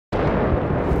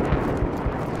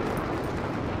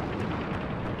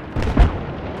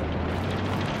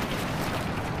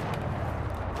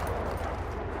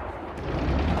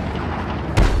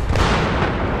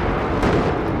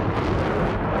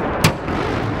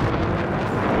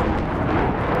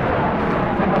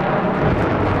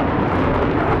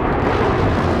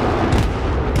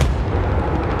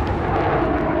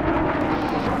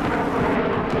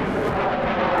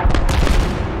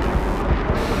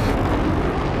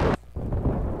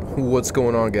What's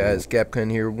going on, guys?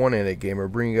 KAPGUN here, 1-8 gamer,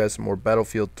 bringing you guys some more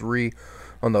Battlefield 3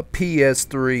 on the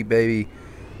PS3, baby.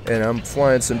 And I'm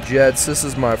flying some jets. This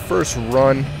is my first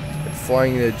run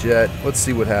flying a jet. Let's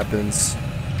see what happens.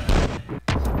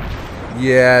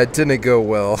 Yeah, it didn't go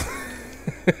well.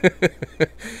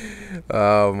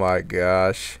 Oh my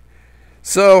gosh.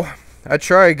 So, I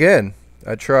try again.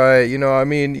 I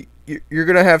mean, you're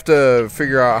gonna have to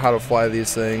figure out how to fly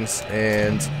these things,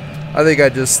 and I think I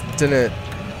just didn't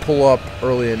pull up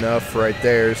early enough right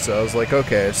there, so I was like,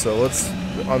 okay, so let's,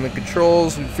 on the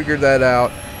controls, we figured that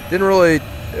out. Didn't really,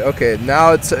 okay,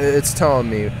 now it's telling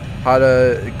me how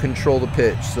to control the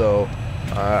pitch, so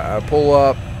I pull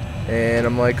up, and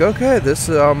I'm like, okay,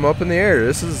 I'm up in the air,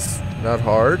 this is not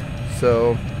hard,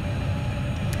 so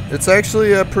it's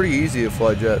actually pretty easy to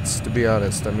fly jets, to be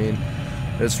honest. I mean,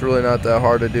 it's really not that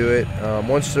hard to do it.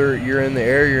 Once you're in the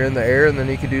air, you're in the air, and then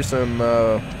you can do some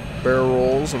barrel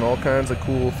rolls and all kinds of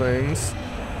cool things.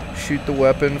 Shoot the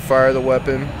weapon, fire the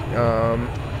weapon.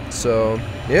 So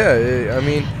yeah, I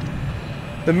mean,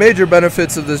 the major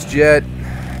benefits of this jet,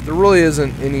 there really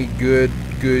isn't any good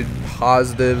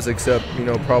positives except, you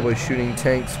know, probably shooting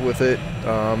tanks with it.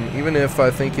 Even if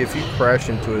I think if you crash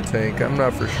into a tank, I'm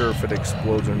not for sure if it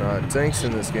explodes or not. Tanks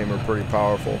in this game are pretty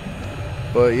powerful.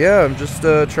 But yeah, I'm just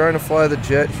trying to fly the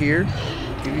jet here,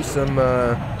 give you some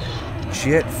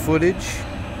jet footage.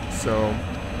 So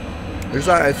there's,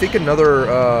 I think,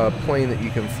 another plane that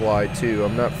you can fly too.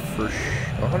 I'm not for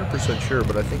 100% sure,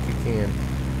 but I think you can.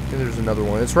 I think there's another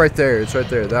one. It's right there. It's right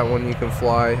there. That one you can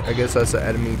fly. I guess that's the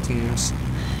enemy teams.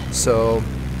 So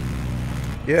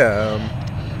yeah,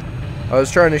 I was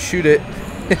trying to shoot it.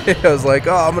 I was like,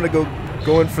 oh, I'm gonna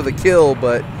go in for the kill,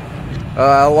 but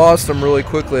I lost him really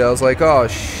quickly. I was like, oh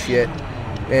shit.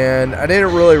 And I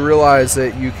didn't really realize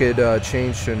that you could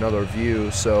change to another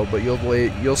view, so, but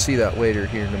you'll see that later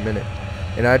here in a minute.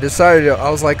 And I decided, I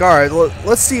was like, alright,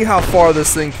 let's see how far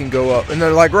this thing can go up. And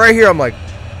then, like, right here, I'm like,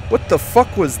 what the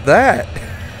fuck was that?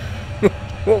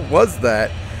 What was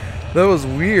that? That was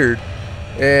weird.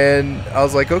 And I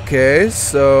was like, okay,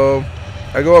 so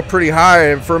I go up pretty high,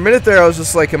 and for a minute there I was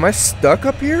just like, am I stuck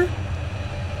up here?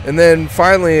 And then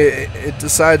finally it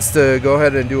decides to go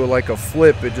ahead and do like a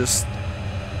flip. It just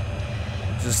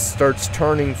starts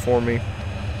turning for me.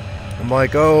 I'm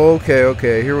like, oh,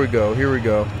 okay, here we go.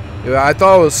 Yeah, I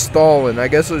thought it was stalling. I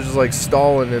guess it was just like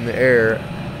stalling in the air.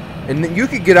 And then you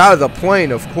could get out of the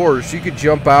plane, of course. You could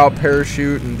jump out,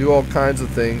 parachute, and do all kinds of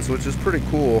things, which is pretty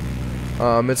cool.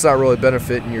 It's not really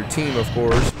benefiting your team, of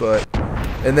course, but...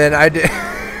 And then I did...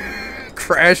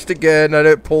 crashed again. I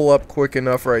didn't pull up quick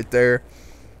enough right there.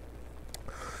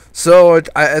 So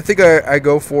I think I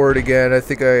go for it again. I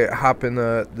think I hop in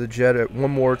the jet at one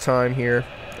more time here.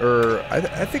 Or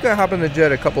I think I hop in the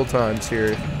jet a couple times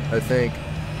here. I think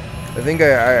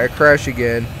I crash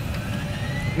again.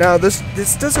 Now this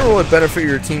doesn't really benefit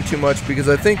your team too much because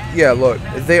I think, yeah, look,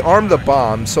 they armed the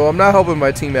bomb, so I'm not helping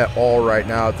my team at all right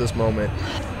now at this moment.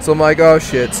 So I'm like, oh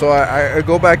shit. So I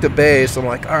go back to base. I'm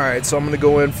like, all right, so I'm gonna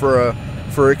go in for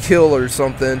a kill or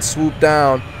something, swoop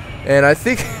down, and I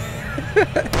think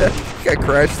I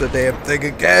crashed the damn thing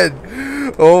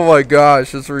again. Oh my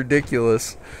gosh, it's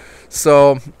ridiculous.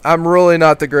 So I'm really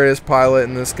not the greatest pilot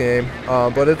in this game,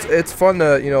 but it's fun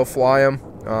to, you know, fly them.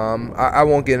 I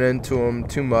won't get into them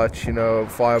too much, you know,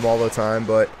 fly them all the time,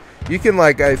 but you can,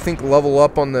 like, I think level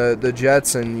up on the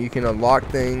jets and you can unlock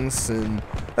things, and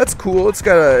that's cool. It's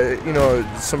got you know,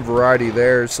 some variety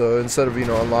there. So instead of, you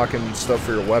know, unlocking stuff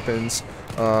for your weapons,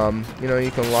 you know,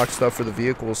 you can unlock stuff for the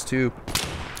vehicles too.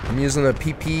 I'm using a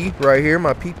PP right here,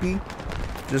 my PP.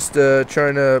 Just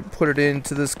trying to put it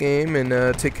into this game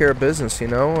and take care of business, you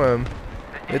know.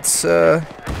 It's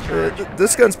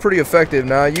this gun's pretty effective.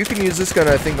 Now you can use this gun,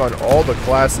 I think, on all the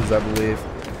classes, I believe.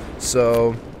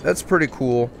 So that's pretty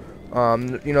cool.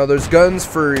 You know, there's guns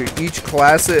for each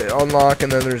class that unlock,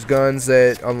 and then there's guns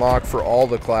that unlock for all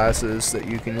the classes that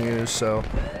you can use. So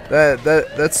that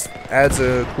adds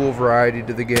a cool variety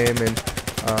to the game, and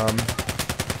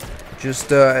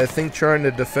just I think trying to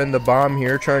defend the bomb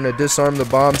here, trying to disarm the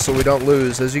bomb so we don't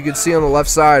lose. As you can see on the left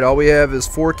side, all we have is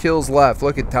 4 kills left.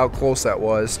 Look at how close that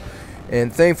was.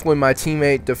 And thankfully my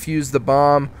teammate defused the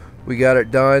bomb. We got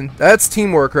it done. That's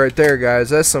teamwork right there,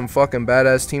 guys. That's some fucking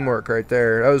badass teamwork right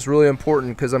there. That was really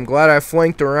important because I'm glad I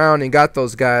flanked around and got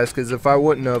those guys, because if I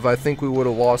wouldn't have, I think we would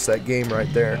have lost that game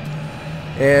right there.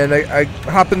 And I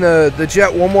hop in the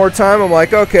jet one more time. I'm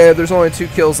like, okay, there's only 2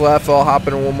 kills left. I'll hop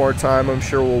in one more time. I'm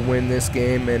sure we'll win this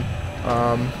game. And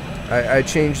I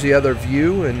changed the other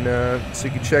view, and so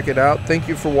you can check it out. Thank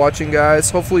you for watching, guys.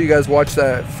 Hopefully you guys watched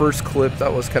that first clip.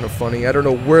 That was kind of funny. I don't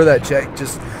know where that jet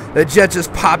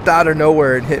just popped out of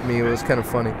nowhere and hit me. It was kind of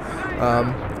funny.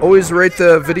 Always rate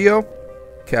the video.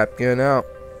 KAPGUN out.